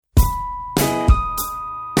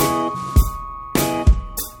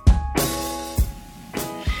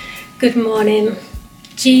Good morning.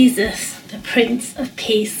 Jesus, the Prince of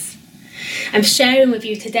Peace. I'm sharing with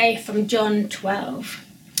you today from John 12.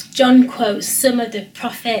 John quotes some of the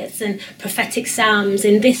prophets and prophetic psalms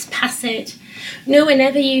in this passage.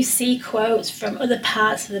 Whenever you see quotes from other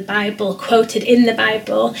parts of the Bible quoted in the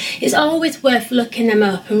Bible, it's always worth looking them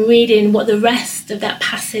up and reading what the rest of that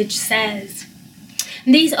passage says.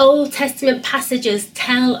 And these Old Testament passages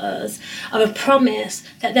tell us of a promise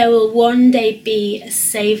that there will one day be a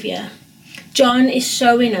Saviour. John is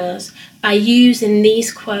showing us by using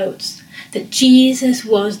these quotes that Jesus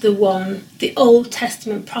was the one the Old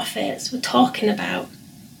Testament prophets were talking about.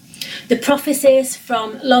 The prophecies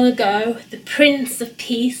from long ago, the Prince of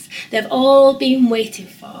Peace they've all been waiting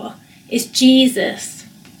for, is Jesus.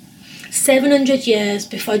 700 years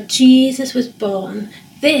before Jesus was born,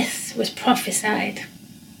 this was prophesied.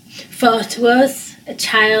 For to us a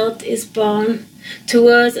child is born, to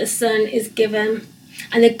us a son is given,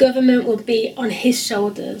 and the government will be on his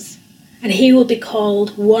shoulders, and he will be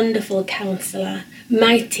called Wonderful Counselor,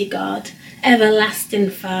 Mighty God, Everlasting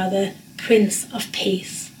Father, Prince of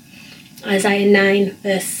Peace. Isaiah 9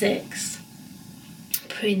 verse 6.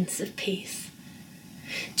 Prince of Peace.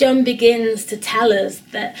 John begins to tell us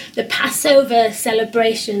that the Passover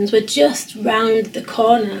celebrations were just round the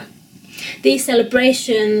corner. These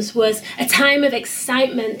celebrations was a time of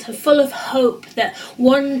excitement and full of hope that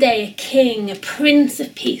one day a king, a Prince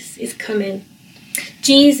of Peace is coming.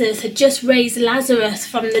 Jesus had just raised Lazarus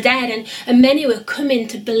from the dead, and many were coming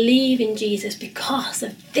to believe in Jesus because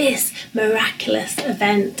of this miraculous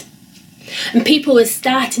event. And people were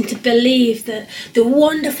starting to believe that the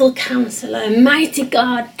Wonderful Counselor, Mighty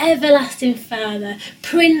God, Everlasting Father,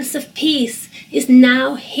 Prince of Peace is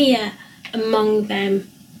now here among them.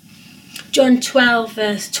 John 12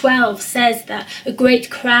 verse 12 says that a great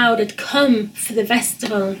crowd had come for the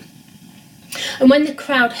festival. And when the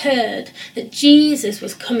crowd heard that Jesus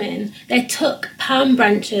was coming, they took palm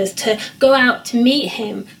branches to go out to meet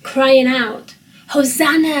him, crying out,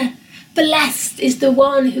 "Hosanna! Blessed is the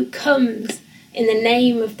one who comes in the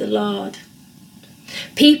name of the Lord."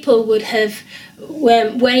 People would have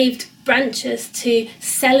waved branches to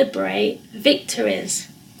celebrate victories.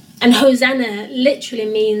 And Hosanna literally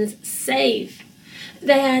means save.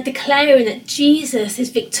 They are declaring that Jesus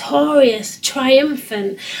is victorious,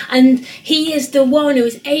 triumphant, and he is the one who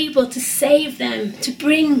is able to save them, to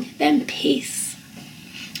bring them peace.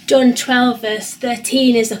 John 12 verse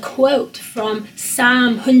 13 is a quote from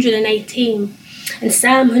Psalm 118. And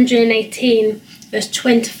Psalm 118 verse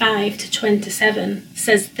 25 to 27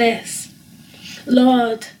 says this: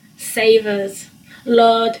 "Lord, save us.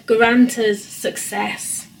 Lord, grant us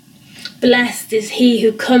success. Blessed is he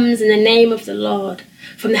who comes in the name of the Lord.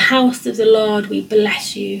 From the house of the Lord we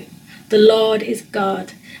bless you. The Lord is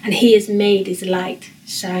God, and he has made his light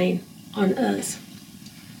shine on us."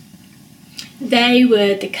 They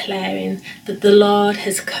were declaring that the Lord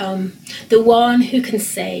has come, the one who can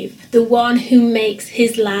save, the one who makes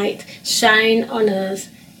his light shine on us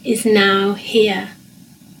is now here.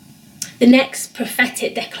 The next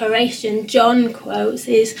prophetic declaration John quotes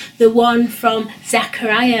is the one from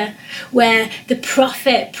Zechariah, where the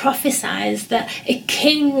prophet prophesies that a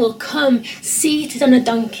king will come seated on a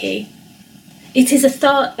donkey. It is a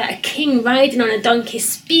thought that a king riding on a donkey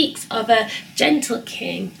speaks of a gentle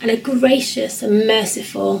king and a gracious and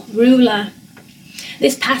merciful ruler.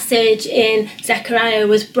 This passage in Zechariah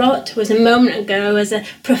was brought to us a moment ago as a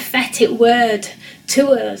prophetic word to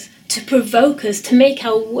us, to provoke us, to make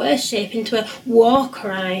our worship into a war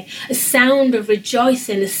cry, a sound of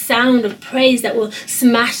rejoicing, a sound of praise that will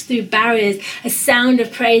smash through barriers, a sound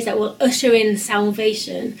of praise that will usher in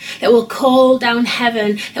salvation, that will call down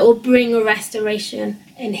heaven, that will bring restoration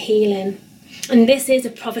and healing. And this is a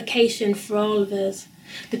provocation for all of us.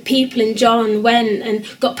 The people in John went and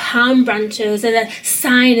got palm branches as a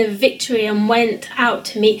sign of victory and went out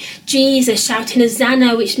to meet Jesus, shouting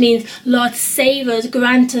Hosanna, which means Lord save us,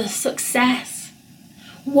 grant us success.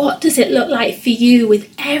 What does it look like for you with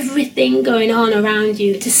everything going on around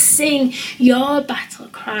you to sing your battle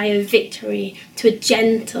cry of victory to a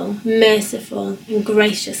gentle, merciful and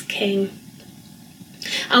gracious King?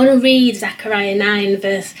 I want to read Zechariah 9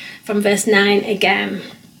 from verse 9 again,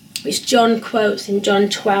 which John quotes in John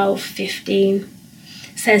 12:15.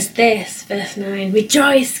 Says this, verse 9: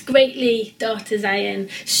 "Rejoice greatly, daughter Zion.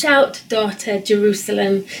 Shout, daughter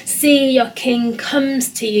Jerusalem. See, your king comes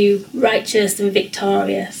to you, righteous and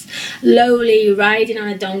victorious, lowly, riding on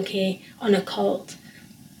a donkey, on a colt,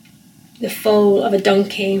 the foal of a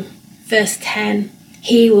donkey." Verse 10,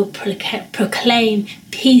 "He will proclaim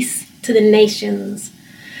peace to the nations."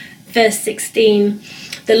 Verse 16,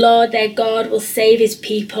 The Lord their God will save his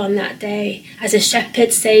people on that day, as a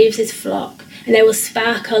shepherd saves his flock, and they will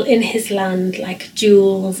sparkle in his land like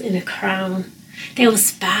jewels in a crown. They will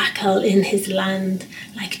sparkle in his land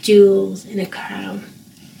like jewels in a crown.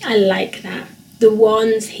 I like that. The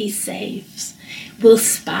ones he saves will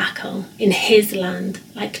sparkle in his land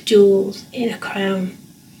like jewels in a crown.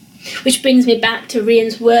 Which brings me back to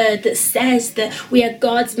Rian's word that says that we are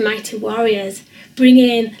God's mighty warriors,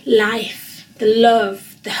 bringing life, the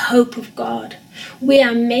love, the hope of God. We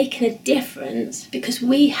are making a difference because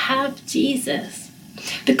we have Jesus.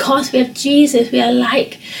 Because we have Jesus, we are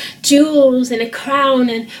like jewels in a crown,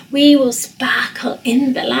 and we will sparkle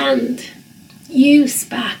in the land. You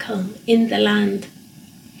sparkle in the land.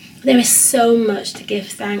 There is so much to give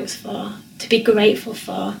thanks for, to be grateful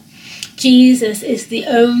for. Jesus is the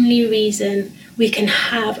only reason we can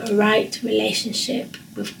have a right relationship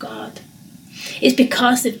with God. It's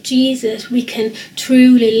because of Jesus we can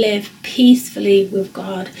truly live peacefully with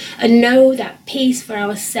God and know that peace for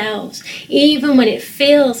ourselves, even when it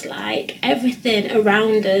feels like everything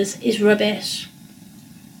around us is rubbish.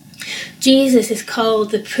 Jesus is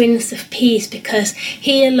called the Prince of Peace because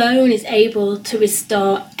he alone is able to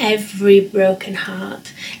restore every broken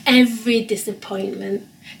heart, every disappointment,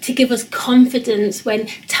 to give us confidence when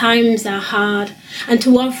times are hard, and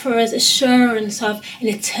to offer us assurance of an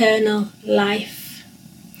eternal life.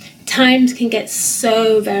 Times can get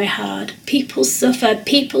so very hard. People suffer,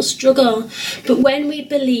 people struggle. But when we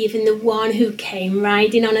believe in the one who came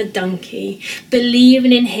riding on a donkey,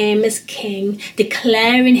 believing in him as king,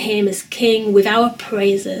 declaring him as king with our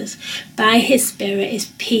praises, by his Spirit,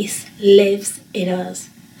 his peace lives in us.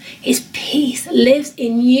 His peace lives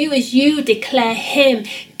in you as you declare him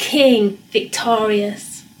king,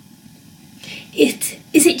 victorious.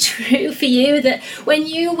 Is it true for you that when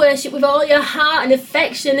you worship with all your heart and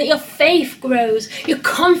affection, that your faith grows, your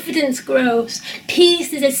confidence grows,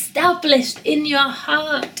 peace is established in your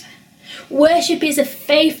heart? Worship is a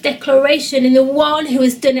faith declaration in the one who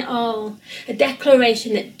has done it all. A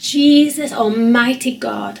declaration that Jesus, Almighty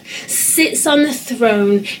God, sits on the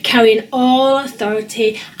throne, carrying all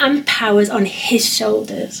authority and powers on his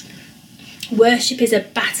shoulders. Worship is a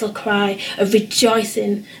battle cry of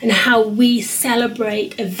rejoicing and how we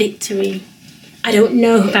celebrate a victory. I don't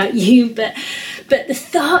know about you, but the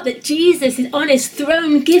thought that Jesus is on his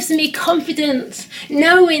throne gives me confidence,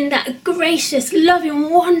 knowing that a gracious, loving,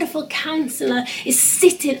 wonderful counselor is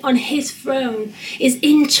sitting on his throne, is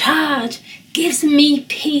in charge, gives me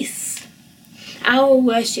peace. Our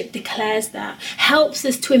worship declares that, helps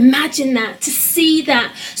us to imagine that, to see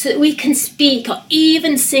that, so that we can speak or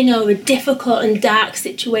even sing over difficult and dark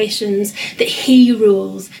situations that he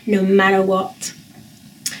rules no matter what.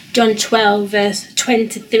 John 12 verse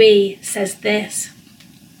 23 says this.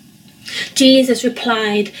 Jesus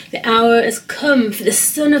replied, "The hour has come for the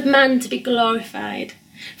Son of Man to be glorified.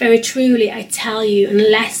 Very truly I tell you,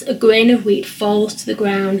 unless a grain of wheat falls to the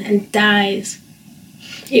ground and dies,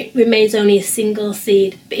 it remains only a single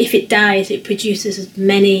seed, but if it dies, it produces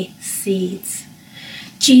many seeds."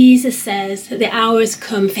 Jesus says that the hour has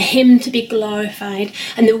come for him to be glorified,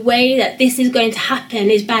 and the way that this is going to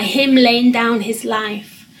happen is by him laying down his life.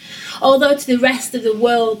 Although to the rest of the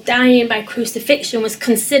world, dying by crucifixion was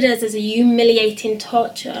considered as a humiliating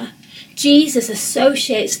torture, Jesus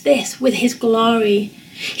associates this with his glory.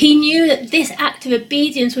 He knew that this act of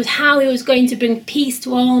obedience was how he was going to bring peace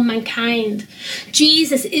to all mankind.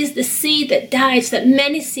 Jesus is the seed that died so that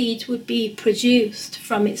many seeds would be produced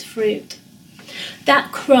from its fruit.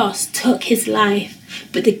 That cross took his life,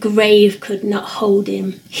 but the grave could not hold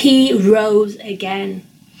him. He rose again.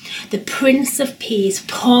 The Prince of Peace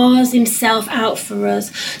pours himself out for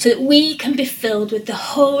us so that we can be filled with the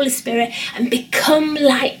Holy Spirit and become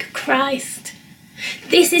like Christ.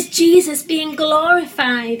 This is Jesus being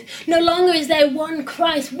glorified. No longer is there one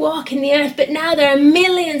Christ walking the earth, but now there are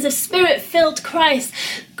millions of Spirit-filled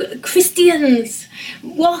Christians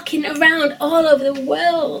walking around all over the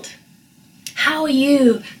world. How are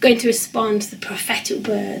you going to respond to the prophetic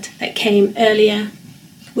word that came earlier?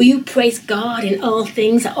 Will you praise God in all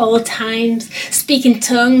things at all times? Speak in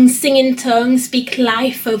tongues, sing in tongues, speak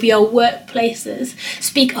life over your workplaces,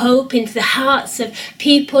 speak hope into the hearts of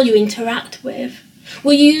people you interact with.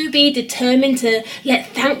 Will you be determined to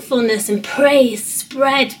let thankfulness and praise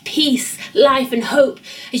spread peace, life and hope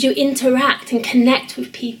as you interact and connect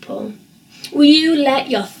with people? Will you let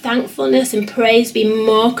your thankfulness and praise be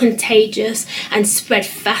more contagious and spread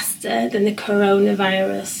faster than the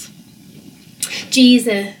coronavirus?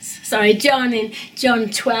 John in John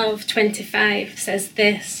 12:25 says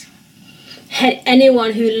this.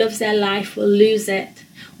 Anyone who loves their life will lose it,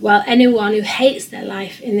 while anyone who hates their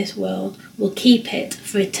life in this world will keep it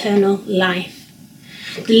for eternal life.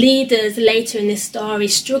 The leaders later in this story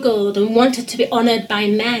struggled and wanted to be honoured by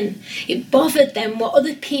men. It bothered them what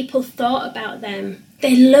other people thought about them.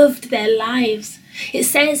 They loved their lives. It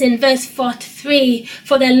says in verse 43,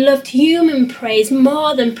 for they loved human praise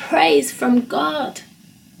more than praise from God.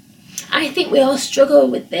 I think we all struggle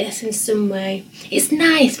with this in some way. It's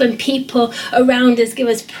nice when people around us give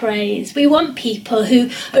us praise. We want people who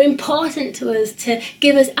are important to us to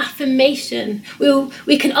give us affirmation.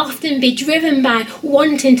 We can often be driven by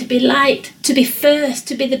wanting to be liked, to be first,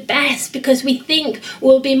 to be the best, because we think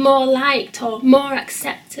we'll be more liked or more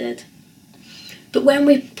accepted. But when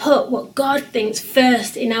we put what God thinks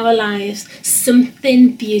first in our lives,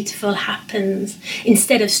 something beautiful happens.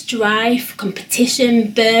 Instead of strife,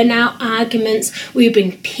 competition, burnout, arguments, we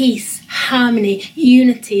bring peace, harmony,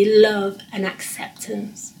 unity, love, and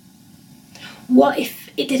acceptance. What if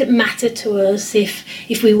it didn't matter to us if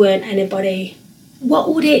we weren't anybody?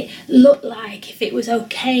 What would it look like if it was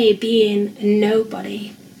okay being a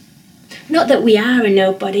nobody? Not that we are a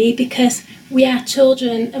nobody, because we are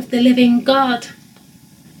children of the living God.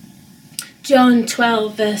 John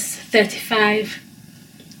 12 verse 35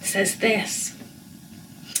 says this.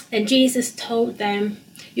 Then Jesus told them,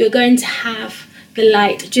 you're going to have the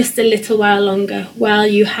light just a little while longer. While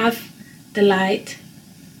you have the light,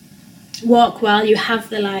 walk while you have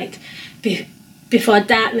the light before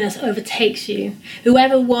darkness overtakes you.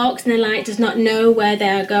 Whoever walks in the light does not know where they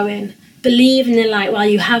are going. Believe in the light while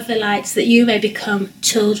you have the light, so that you may become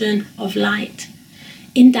children of light.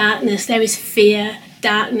 In darkness there is fear,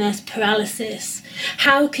 darkness, paralysis.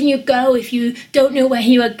 How can you go if you don't know where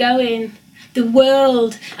you are going? The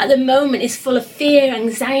world at the moment is full of fear,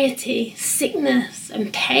 anxiety, sickness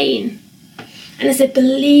and pain. And as a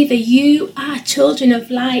believer, you are children of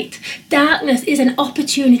light. Darkness is an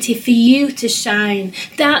opportunity for you to shine.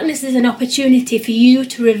 Darkness is an opportunity for you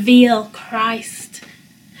to reveal Christ.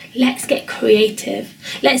 Let's get creative.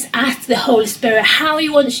 Let's ask the Holy Spirit how he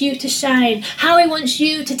wants you to shine, how he wants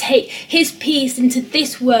you to take his peace into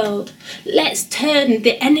this world. Let's turn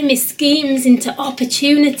the enemy's schemes into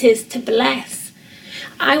opportunities to bless.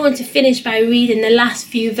 I want to finish by reading the last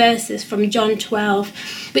few verses from John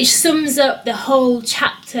 12, which sums up the whole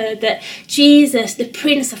chapter that Jesus, the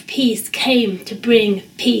Prince of Peace, came to bring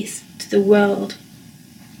peace to the world.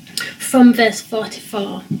 From verse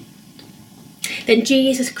 44. Then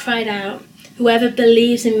Jesus cried out, whoever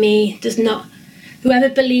believes in me does not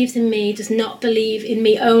believe in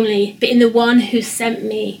me only, but in the one who sent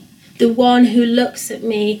me. The one who looks at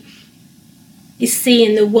me is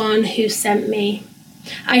seeing the one who sent me.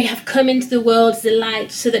 I have come into the world as a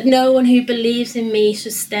light, so that no one who believes in me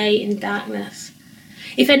should stay in darkness.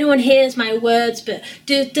 If anyone hears my words but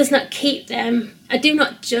does not keep them, I do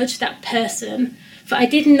not judge that person, for I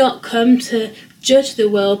did not come to judge the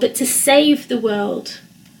world, but to save the world.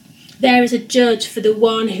 There is a judge for the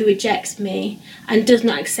one who rejects me and does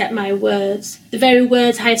not accept my words. The very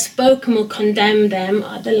words I have spoken will condemn them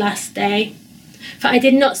at the last day. For I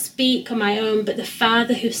did not speak on my own, but the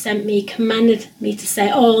Father who sent me commanded me to say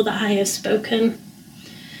all that I have spoken.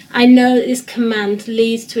 I know that this command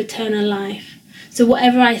leads to eternal life, so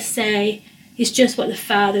whatever I say is just what the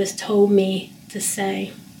Father has told me to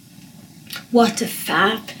say. What a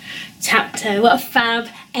fab chapter, what a fab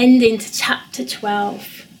ending to chapter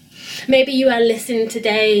 12. Maybe you are listening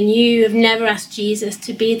today and you have never asked Jesus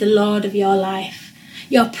to be the Lord of your life,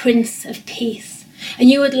 your Prince of Peace, and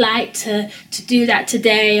you would like to do that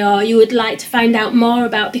today, or you would like to find out more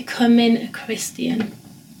about becoming a Christian.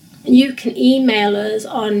 And you can email us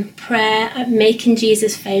on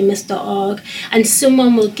prayer@makingjesusfamous.org and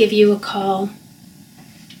someone will give you a call.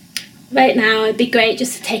 Right now, it'd be great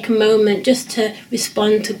just to take a moment just to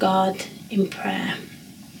respond to God in prayer.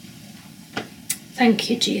 Thank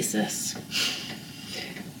you, Jesus.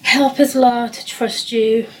 Help us, Lord, to trust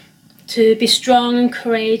you, to be strong and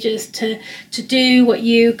courageous, to do what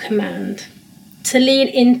you command, to lean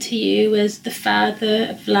into you as the Father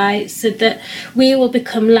of light, so that we will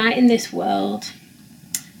become light in this world.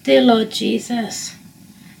 Dear Lord Jesus,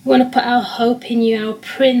 we want to put our hope in you, our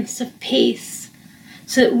Prince of Peace,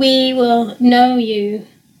 so that we will know you,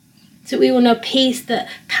 so that we will know peace that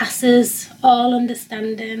passes all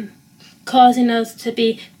understanding, causing us to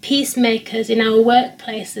be peacemakers in our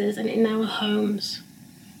workplaces and in our homes.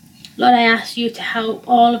 Lord, I ask you to help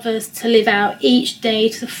all of us to live out each day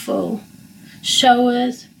to the full. Show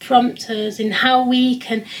us, prompt us in how we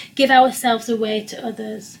can give ourselves away to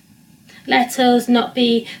others. Let us not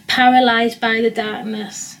be paralyzed by the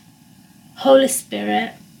darkness. Holy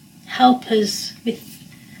Spirit, help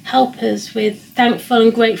help us with thankful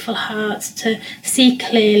and grateful hearts to see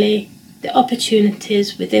clearly the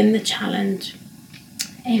opportunities within the challenge.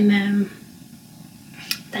 Amen.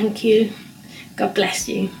 Thank you. God bless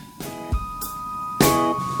you.